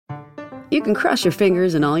You can cross your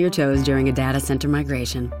fingers and all your toes during a data center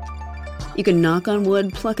migration. You can knock on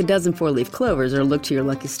wood, pluck a dozen four-leaf clovers, or look to your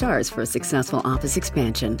lucky stars for a successful office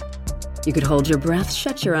expansion. You could hold your breath,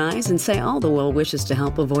 shut your eyes, and say all the well wishes to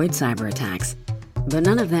help avoid cyber attacks. But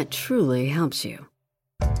none of that truly helps you.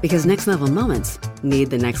 Because next level moments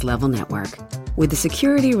need the next level network. With the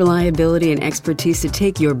security, reliability, and expertise to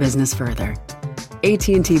take your business further.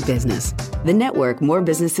 AT&T Business. The network more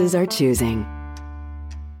businesses are choosing.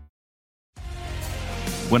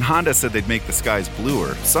 When Honda said they'd make the skies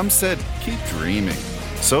bluer, some said, keep dreaming.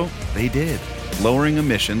 So they did, lowering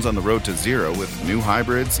emissions on the road to zero with new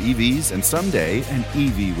hybrids, EVs, and someday an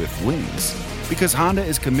EV with wings. Because Honda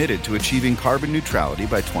is committed to achieving carbon neutrality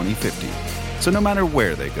by 2050. So no matter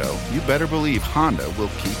where they go, you better believe Honda will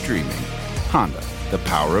keep dreaming. Honda, the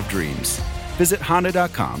power of dreams. Visit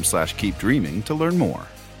honda.com/keep dreaming to learn more.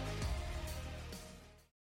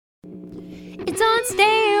 It's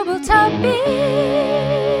Unstable Topics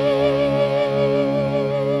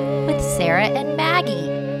with Sarah and Maggie.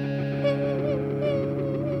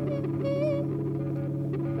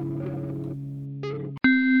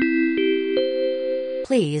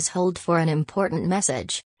 Please hold for an important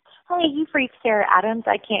message. Hey, you've reached Sarah Adams.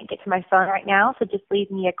 I can't get to my phone right now, so just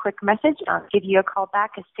leave me a quick message and I'll give you a call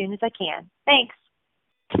back as soon as I can. Thanks.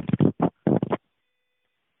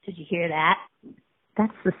 Did you hear that?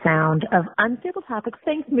 That's the sound of Unstable Topics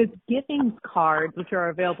Thanksgiving cards, which are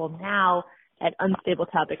available now at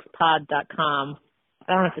unstabletopics.pod.com.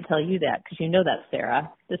 I don't have to tell you that because you know that, Sarah.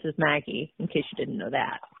 This is Maggie, in case you didn't know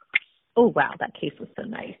that. Oh, wow, that case was so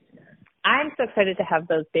nice. I'm so excited to have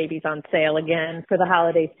those babies on sale again for the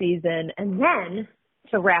holiday season. And then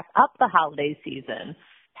to wrap up the holiday season,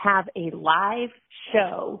 have a live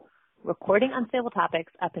show recording Unstable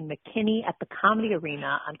Topics up in McKinney at the Comedy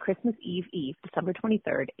Arena on Christmas Eve, December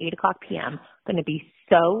 23rd, 8 o'clock p.m. Going to be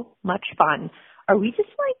so much fun. Are we just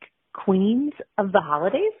like queens of the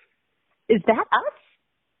holidays? Is that us?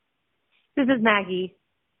 This is Maggie.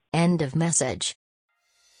 End of message.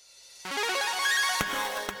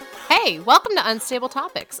 Hey, welcome to Unstable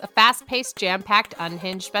Topics, a fast-paced, jam-packed,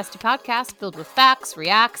 unhinged bestie podcast filled with facts,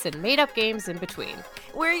 reacts, and made-up games in between.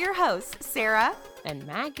 We're your hosts, Sarah and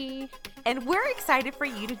Maggie. And we're excited for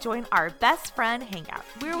you to join our best friend hangout,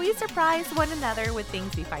 where we surprise one another with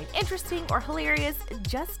things we find interesting or hilarious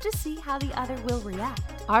just to see how the other will react.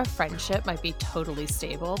 Our friendship might be totally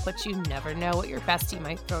stable, but you never know what your bestie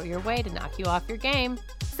might throw your way to knock you off your game.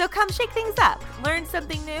 So come shake things up, learn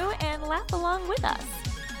something new, and laugh along with us.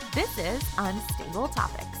 This is Unstable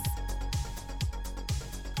Topics.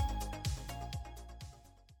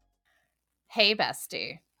 Hey,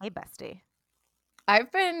 bestie. Hey, bestie.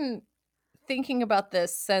 I've been thinking about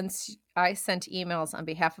this since I sent emails on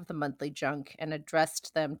behalf of the Monthly Junk and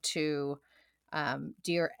addressed them to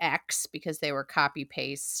Dear X because they were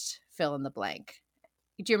copy-paste, fill in the blank.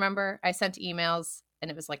 Do you remember? I sent emails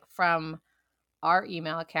and it was like from our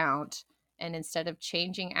email account. And instead of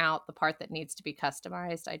changing out the part that needs to be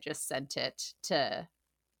customized, I just sent it to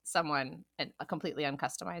someone and completely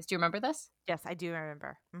uncustomized. Do you remember this? Yes, I do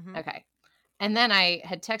remember. Mm-hmm. Okay. And then I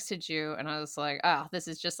had texted you and I was like, oh, this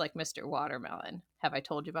is just like Mr. Watermelon. Have I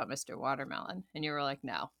told you about Mr. Watermelon? And you were like,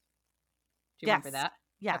 no. Do you remember that?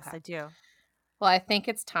 Yes, okay. I do. Well, I think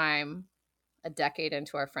it's time, a decade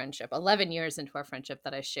into our friendship, 11 years into our friendship,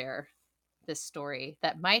 that I share this story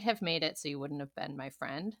that might have made it so you wouldn't have been my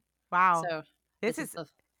friend. Wow. So this is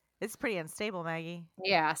pretty unstable, Maggie.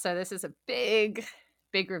 Yeah. So this is a big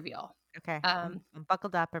reveal. Okay. I'm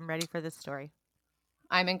buckled up. I'm ready for this story.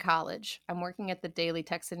 I'm in college. I'm working at the Daily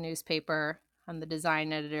Texan newspaper. I'm the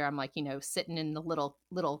design editor. I'm like, sitting in the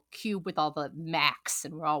little cube with all the Macs,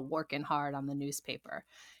 and we're all working hard on the newspaper.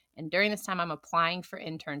 And during this time, I'm applying for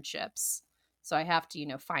internships. So I have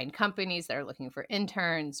to, find companies that are looking for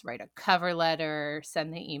interns, write a cover letter,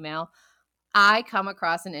 send the email. I come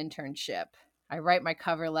across an internship. I write my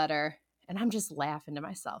cover letter and I'm just laughing to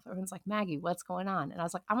myself. Everyone's like, Maggie, what's going on? And I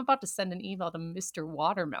was like, I'm about to send an email to Mr.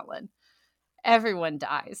 Watermelon. Everyone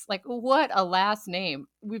dies. Like, what a last name.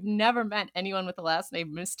 We've never met anyone with the last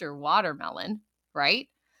name Mr. Watermelon, right?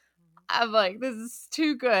 I'm like, this is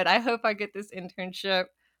too good. I hope I get this internship.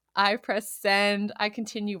 I press send. I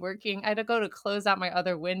continue working. I had to go to close out my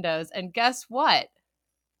other windows. And guess what?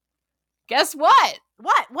 Guess what?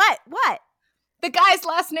 What? The guy's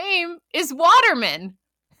last name is Waterman.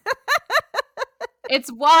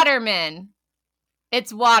 It's Waterman.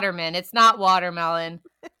 It's Waterman. It's not Watermelon.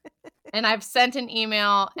 And I've sent an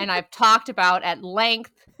email and I've talked about at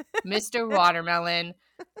length Mr. Watermelon.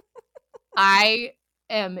 I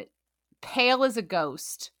am pale as a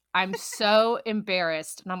ghost. I'm so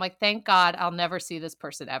embarrassed. And I'm like, thank God I'll never see this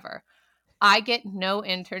person ever. I get no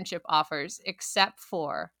internship offers except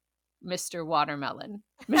for Mr. Watermelon.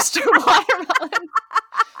 Mr. Watermelon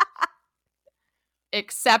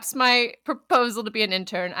accepts my proposal to be an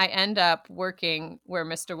intern. I end up working where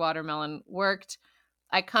Mr. Watermelon worked.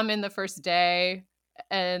 I come in the first day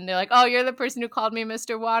and they're like, oh, you're the person who called me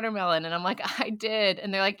Mr. Watermelon. And I'm like, I did.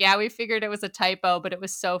 And they're like, yeah, we figured it was a typo, but it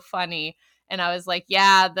was so funny. And I was like,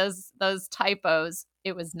 yeah, those typos,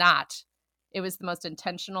 it was not. It was the most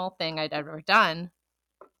intentional thing I'd ever done.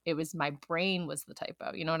 It was my brain was the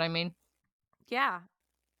typo. You know what I mean? Yeah.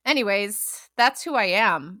 Anyways, that's who I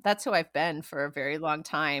am. That's who I've been for a very long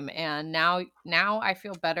time. And now I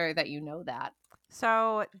feel better that you know that.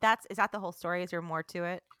 So is that the whole story? Is there more to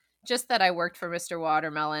it? Just that I worked for Mr.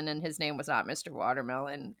 Watermelon and his name was not Mr.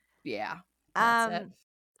 Watermelon. Yeah. That's it.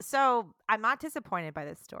 So I'm not disappointed by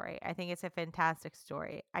this story. I think it's a fantastic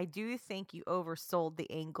story. I do think you oversold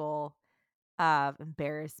the angle of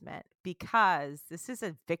embarrassment because this is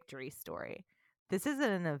a victory story. This isn't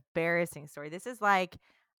an embarrassing story. This is like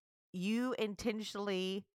you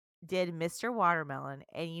intentionally did Mr. Watermelon,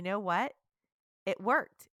 and you know what? It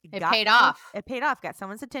worked. It paid off. It paid off. Got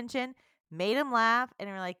someone's attention, made him laugh, and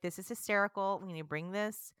we're like, this is hysterical. We need to bring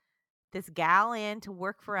this gal in to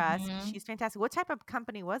work for us. She's fantastic. What type of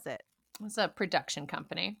company was it? It was a production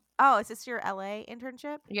company. Oh, is this your LA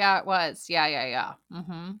internship? Yeah, it was. Yeah.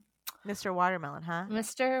 Mm-hmm. Mr. Watermelon, huh?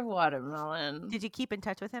 Mr. Watermelon. Did you keep in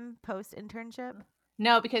touch with him post internship?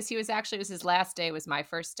 No, because it was his last day was my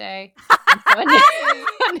first day. So a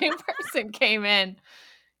new person came in.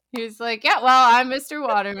 He was like, yeah, well, I'm Mr.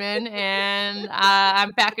 Waterman, and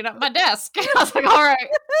I'm packing up my desk. I was like, all right.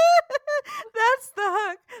 That's the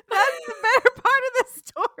hook. That's the better part of the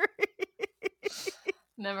story.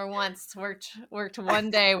 Never once worked one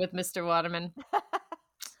day with Mr. Waterman.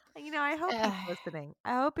 I hope he's listening.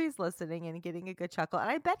 I hope he's listening and getting a good chuckle. And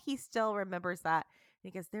I bet he still remembers that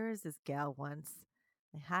because there was this gal once.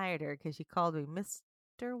 I hired her because she called me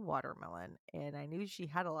Mr. Watermelon, and I knew she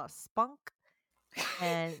had a lot of spunk.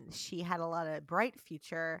 And she had a lot of bright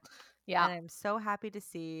future. Yeah. And I'm so happy to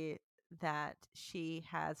see that she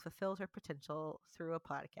has fulfilled her potential through a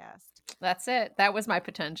podcast. That's it. That was my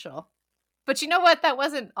potential. But you know what? That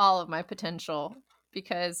wasn't all of my potential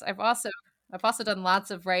because I've also done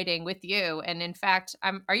lots of writing with you. And in fact,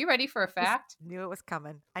 are you ready for a fact? Just knew it was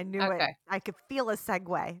coming. I knew it. I could feel a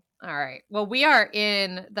segue. All right. Well, we are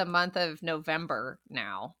in the month of November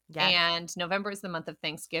now. Yes. And November is the month of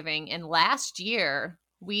Thanksgiving. And last year,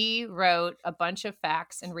 we wrote a bunch of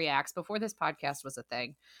facts and reacts before this podcast was a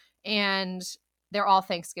thing. And they're all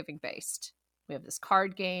Thanksgiving based. We have this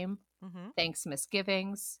card game, Thanks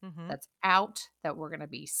Misgivings, that's out, that we're going to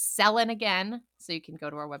be selling again. So you can go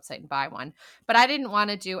to our website and buy one. But I didn't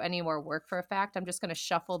want to do any more work for a fact. I'm just going to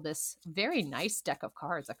shuffle this very nice deck of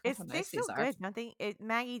cards. I forgot how nice these are. Good.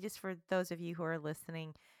 Maggie, just for those of you who are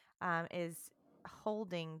listening, is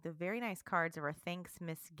holding the very nice cards of our Thanks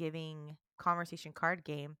Misgiving conversation card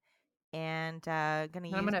game. And going to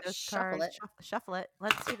use those cards. Shuffle it.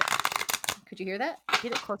 Let's see that. Could you hear that?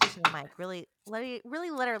 Get it closer to the mic. Really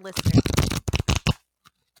let our listeners.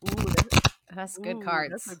 Ooh, that's good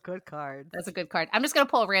cards. That's a good card. That's a good card. I'm just going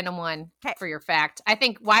to pull a random one for your fact. I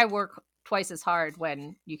think why work twice as hard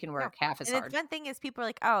when you can work half as hard? The fun thing is people are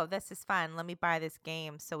like, oh, this is fun. Let me buy this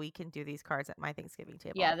game so we can do these cards at my Thanksgiving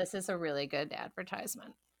table. Yeah, this is a really good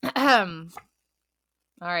advertisement. All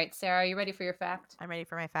right, Sarah, are you ready for your fact? I'm ready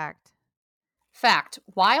for my fact. Fact,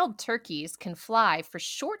 wild turkeys can fly for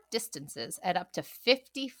short distances at up to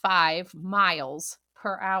 55 miles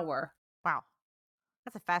per hour. Wow.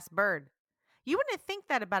 That's a fast bird. You wouldn't think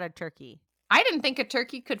that about a turkey. I didn't think a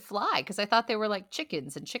turkey could fly because I thought they were like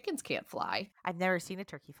chickens, and chickens can't fly. I've never seen a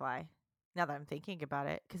turkey fly, now that I'm thinking about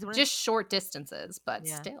it. Just short distances, but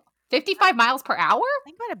still. 55 miles per hour?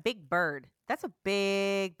 Think about a big bird. That's a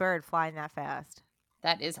big bird flying that fast.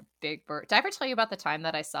 That is a big bird. Did I ever tell you about the time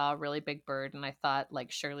that I saw a really big bird and I thought,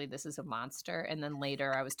 like, surely this is a monster? And then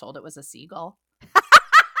later I was told it was a seagull.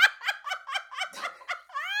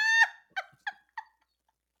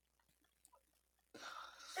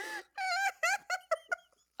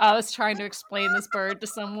 I was trying to explain this bird to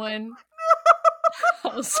someone.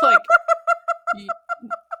 I was like,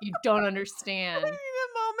 you don't understand. I need a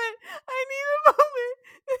moment.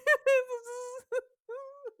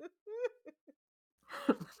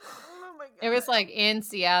 Oh my God. It was like in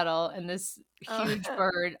Seattle, and this huge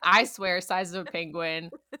bird, I swear, size of a penguin,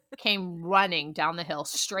 came running down the hill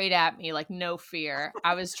straight at me, like no fear.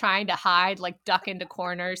 I was trying to hide, like duck into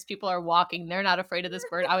corners. People are walking. They're not afraid of this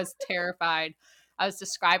bird. I was terrified. I was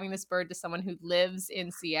describing this bird to someone who lives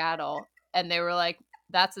in Seattle, and they were like,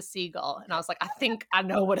 that's a seagull. And I was like, I think I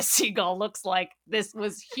know what a seagull looks like. This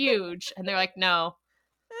was huge. And they're like, no.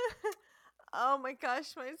 Oh my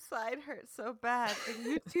gosh, my side hurts so bad. And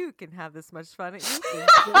you too can have this much fun at your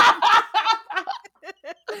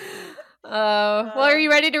Well, are you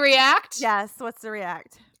ready to react? Yes. What's the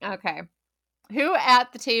react? Okay. Who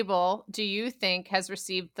at the table do you think has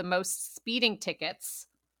received the most speeding tickets?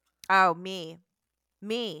 Oh, me.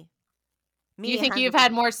 Do you think you've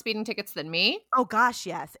had more speeding tickets than me? Oh gosh,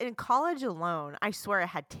 yes. In college alone, I swear I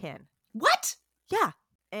had 10. What? Yeah.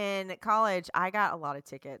 In college, I got a lot of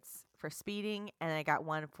tickets for speeding, and I got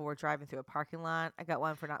one for driving through a parking lot. I got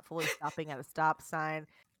one for not fully stopping at a stop sign.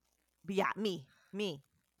 But yeah, me.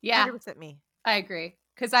 Yeah. 100% me. I agree.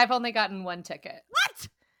 Because I've only gotten one ticket. What?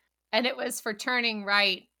 And it was for turning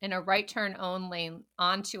right in a right turn only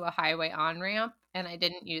onto a highway on-ramp. And I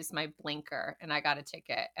didn't use my blinker and I got a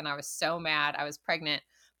ticket. And I was so mad. I was pregnant.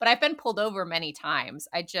 But I've been pulled over many times.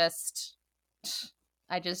 I just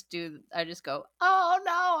go, oh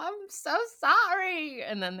no, I'm so sorry.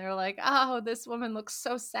 And then they're like, oh, this woman looks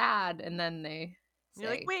so sad. And then they say,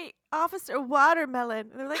 You're like, wait, Officer Watermelon.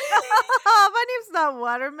 And they're like, oh, my name's not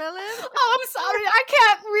Watermelon. oh, I'm sorry, I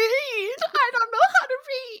can't read. I don't know how to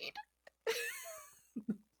read.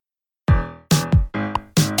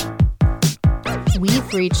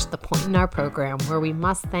 We've reached the point in our program where we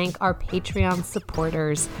must thank our Patreon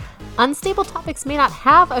supporters. Unstable Topics may not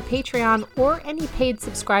have a Patreon or any paid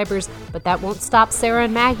subscribers, but that won't stop Sarah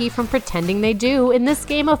and Maggie from pretending they do in this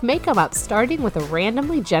game of Make 'em Up, starting with a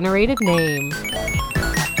randomly generated name.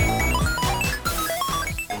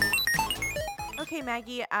 Okay,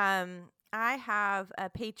 Maggie, I have a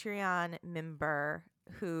Patreon member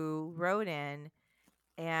who wrote in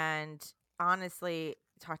and honestly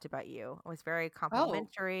talked about you. It was very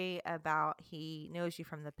complimentary about he knows you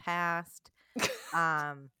from the past.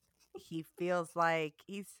 He feels like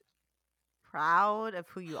he's proud of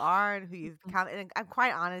who you are and who you've become. And I'm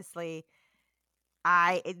quite honestly,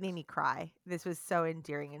 it made me cry. This was so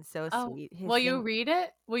endearing and so sweet. Will you read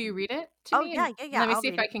it? Will you read it to me? Yeah. Let me I'll see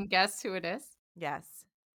if I can guess who it is. Yes.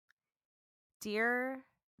 Dear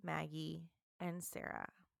Maggie and Sarah,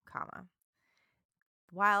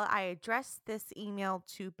 while I address this email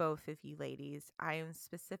to both of you ladies, I am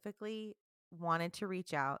specifically wanted to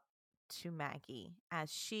reach out to Maggie,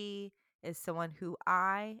 as she is someone who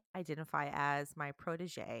I identify as my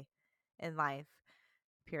protege in life,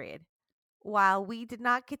 period. While we did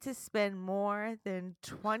not get to spend more than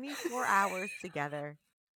 24 hours together,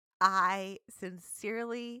 I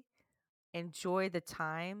sincerely enjoy the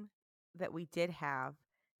time that we did have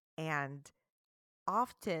and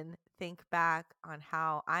often think back on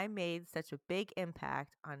how I made such a big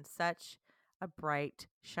impact on such a bright,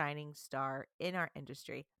 shining star in our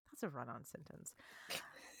industry. That's a run-on sentence.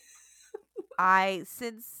 I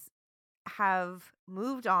since have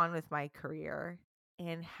moved on with my career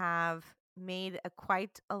and have made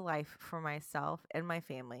quite a life for myself and my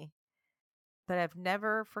family. But I've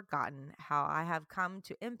never forgotten how I have come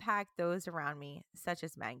to impact those around me, such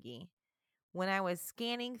as Maggie. When I was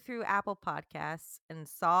scanning through Apple Podcasts and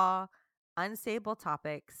saw Unstable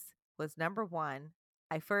Topics was number 1,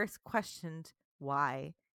 I first questioned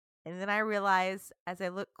why. And then I realized as I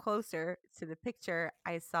looked closer to the picture,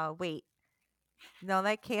 I saw, wait, no,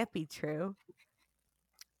 that can't be true.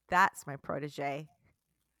 That's my protege.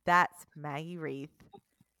 That's Maggie Reith.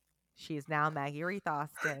 She is now Maggie Reith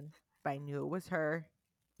Austin, but I knew it was her,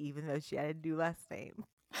 even though she had a new last name.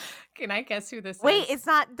 Can I guess who this is? Wait, it's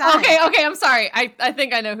not done. Okay, I'm sorry. I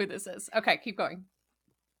think I know who this is. Okay, keep going.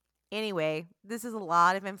 Anyway, this is a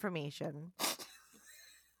lot of information.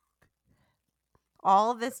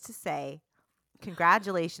 All of this to say,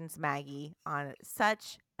 congratulations, Maggie, on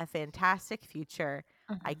such a fantastic future.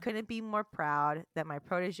 Mm-hmm. I couldn't be more proud that my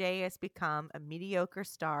protege has become a mediocre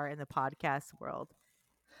star in the podcast world.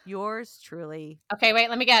 Yours truly. Okay, wait,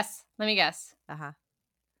 let me guess. Uh-huh.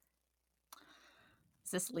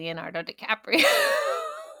 Is this Leonardo DiCaprio?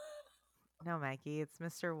 No, Maggie, it's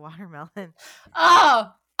Mr. Watermelon.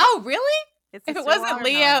 Oh, really? It's if Mr. it wasn't Watermelon.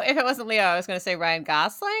 Leo, I was going to say Ryan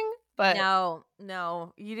Gosling, but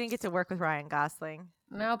No, you didn't get to work with Ryan Gosling.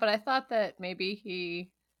 No, but I thought that maybe he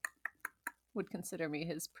would consider me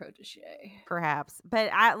his protege. Perhaps. But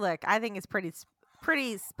I think it's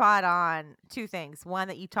pretty spot on. Two things. One,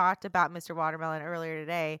 that you talked about Mr. Watermelon earlier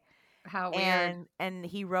today. How weird. And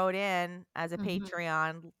he wrote in as a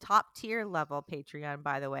Patreon, top tier level Patreon,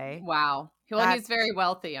 by the way. Wow. Well, he's very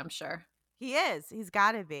wealthy, I'm sure. He is. He's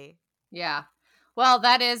got to be. Yeah. Well,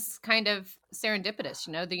 that is kind of serendipitous.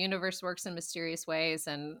 The universe works in mysterious ways,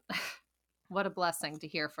 and what a blessing to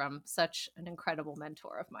hear from such an incredible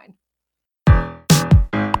mentor of mine.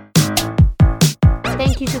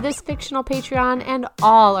 Thank you to this fictional Patreon and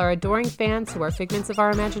all our adoring fans who are figments of our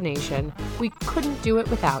imagination. We couldn't do it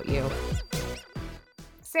without you.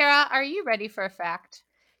 Sarah, are you ready for a fact?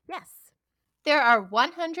 Yes. There are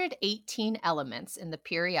 118 elements in the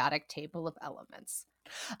periodic table of elements.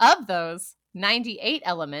 Of those, 98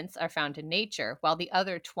 elements are found in nature, while the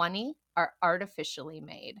other 20 are artificially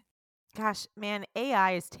made. Gosh, man,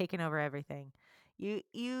 AI is taking over everything. You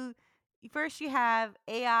first you have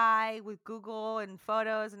AI with Google and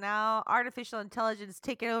photos, and now artificial intelligence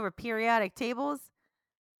taking over periodic tables.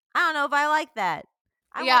 I don't know if I like that.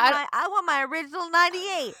 I want my original 98.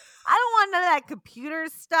 I don't want none of that computer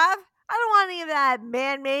stuff. I don't want any of that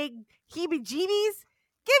man-made heebie-jeebies.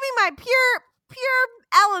 Give me my pure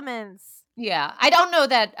elements. Yeah, I don't know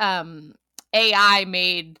that AI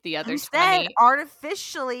made the other 20.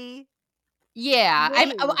 Artificially. Yeah,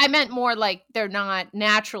 made. I meant more like they're not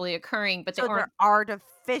naturally occurring, but So they're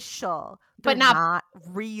artificial. They're But not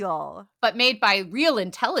real. But made by real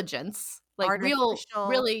intelligence, like Artificial.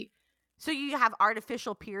 really. So you have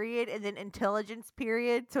artificial period and then intelligence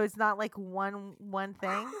period. So it's not like one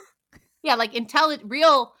thing. Yeah, like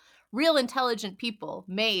real intelligent people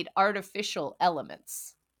made artificial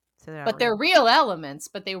elements. So they're real elements,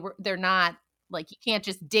 but they're not, like, you can't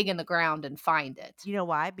just dig in the ground and find it. You know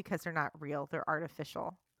why? Because they're not real. They're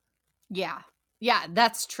artificial. Yeah. Yeah,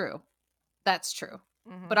 that's true. That's true.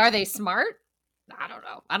 Mm-hmm. But are they smart? I don't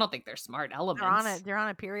know. I don't think they're smart elements. They're on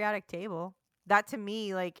a periodic table. That to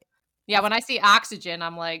me, like, yeah, when I see oxygen,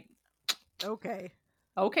 I'm like, okay,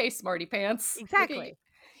 smarty pants. Exactly.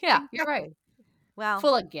 Yeah, you're right. Well,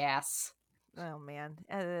 full of gas. Oh man,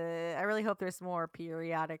 I really hope there's more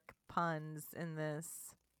periodic puns in this.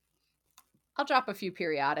 I'll drop a few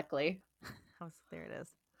periodically. There it is.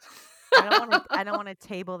 I don't want to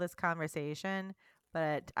table this conversation,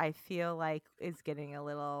 but I feel like it's getting a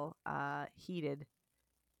little heated.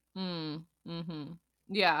 Mm-hmm.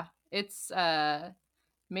 Yeah, it's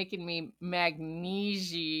making me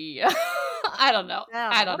magnesia. I don't know.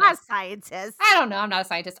 I don't know. I'm not a scientist. I don't know. I'm not a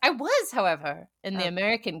scientist. I was, however, in the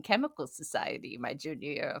American Chemical Society my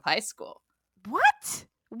junior year of high school. What?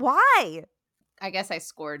 Why? I guess I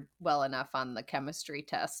scored well enough on the chemistry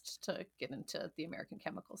test to get into the American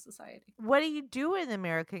Chemical Society. What do you do in the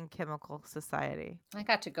American Chemical Society? I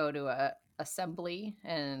got to go to a assembly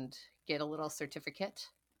and get a little certificate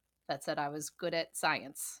that said I was good at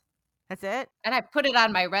science. That's it? And I put it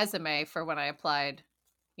on my resume for when I applied,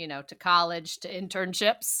 to college, to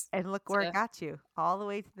internships. And look where it got you, all the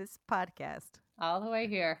way to this podcast. All the way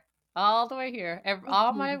here. All the way here.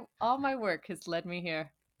 All my work has led me here.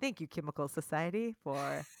 Thank you, Chemical Society,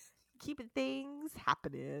 for keeping things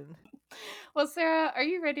happening. Well, Sarah, are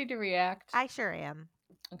you ready to react? I sure am.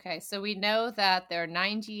 Okay, so we know that there are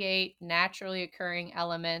 98 naturally occurring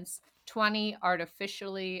elements, 20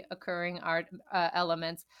 artificially occurring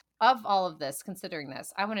elements. Of all of this, considering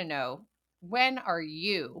this, I want to know, when are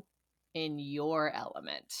you in your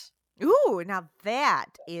element? Ooh, now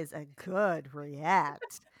that is a good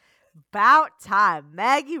react. About time.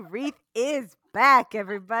 Maggie Reith is back,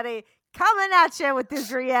 everybody. Coming at you with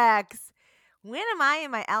this reacts. When am I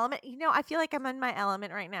in my element? I feel like I'm in my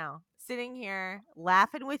element right now. Sitting here,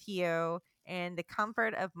 laughing with you in the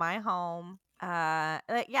comfort of my home. Yeah,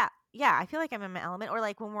 I feel like I'm in my element. Or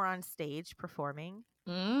like when we're on stage performing.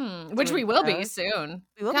 Which we will be soon.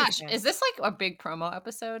 Gosh, is this like a big promo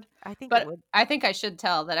episode? I think but it would. I think I should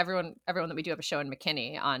tell that everyone that we do have a show in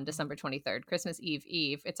McKinney on December 23rd, Christmas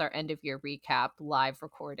Eve. It's our end of year recap live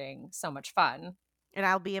recording. So much fun. And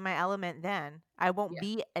I'll be in my element then. I won't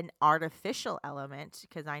be an artificial element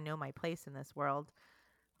because I know my place in this world.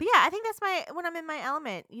 But yeah, I think that's when I'm in my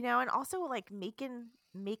element, and also like making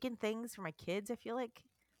things for my kids. I feel like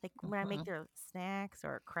when I make their snacks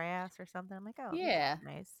or crafts or something, I'm like, oh, yeah,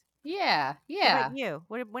 nice. Yeah. What about you?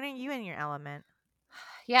 When are you in your element?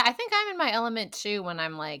 Yeah, I think I'm in my element too when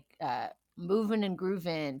I'm like moving and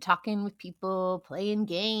grooving, talking with people, playing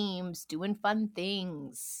games, doing fun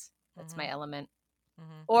things. That's my element.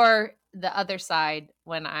 Mm-hmm. Or the other side,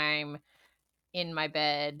 when I'm in my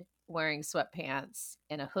bed wearing sweatpants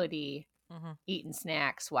and a hoodie, eating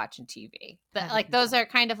snacks, watching TV. Those are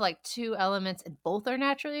kind of like two elements, and both are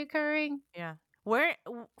naturally occurring. Yeah.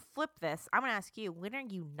 Flip this. I'm going to ask you, when are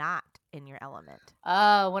you not in your element?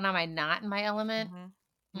 When am I not in my element?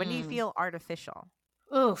 When do you feel artificial?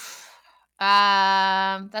 Oof.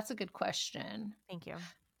 That's a good question. Thank you.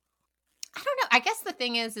 I don't know. I guess the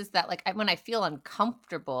thing is that like when I feel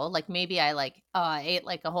uncomfortable, like maybe I ate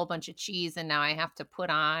like a whole bunch of cheese and now I have to put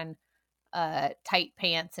on tight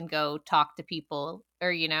pants and go talk to people,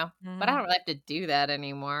 or but I don't really have to do that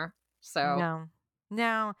anymore. So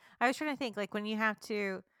No, I was trying to think, like when you have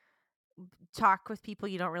to talk with people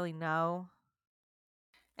you don't really know.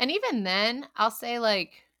 And even then, I'll say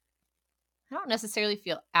like, I don't necessarily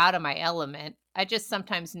feel out of my element. I just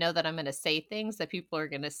sometimes know that I'm going to say things that people are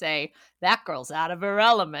going to say, that girl's out of her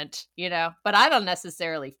element, you know, but I don't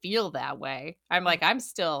necessarily feel that way. I'm like, I'm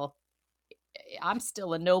still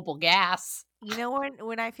a noble gas. You know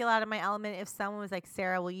when I feel out of my element, if someone was like,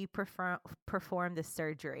 Sarah, will you perform this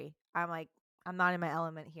surgery? I'm like, I'm not in my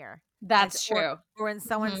element here. That's true. Or when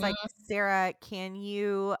someone's like, Sarah, can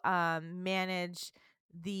you manage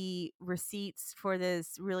the receipts for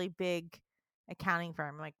this really big accounting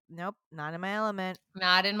firm? I'm like, nope, not in my element.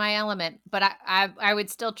 Not in my element. But I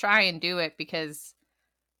would still try and do it because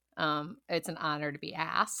it's an honor to be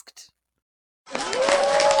asked.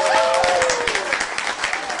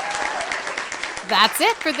 That's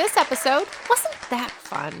it for this episode. Wasn't that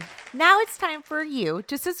fun? Now it's time for you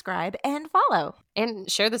to subscribe and follow. And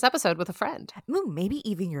share this episode with a friend. Maybe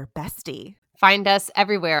even your bestie. Find us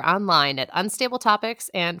everywhere online at Unstable Topics.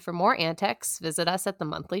 And for more antics, visit us at The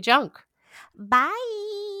Monthly Junk. Bye.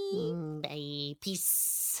 Bye.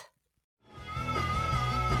 Peace.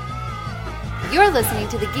 You're listening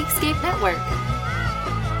to the Geekscape Network.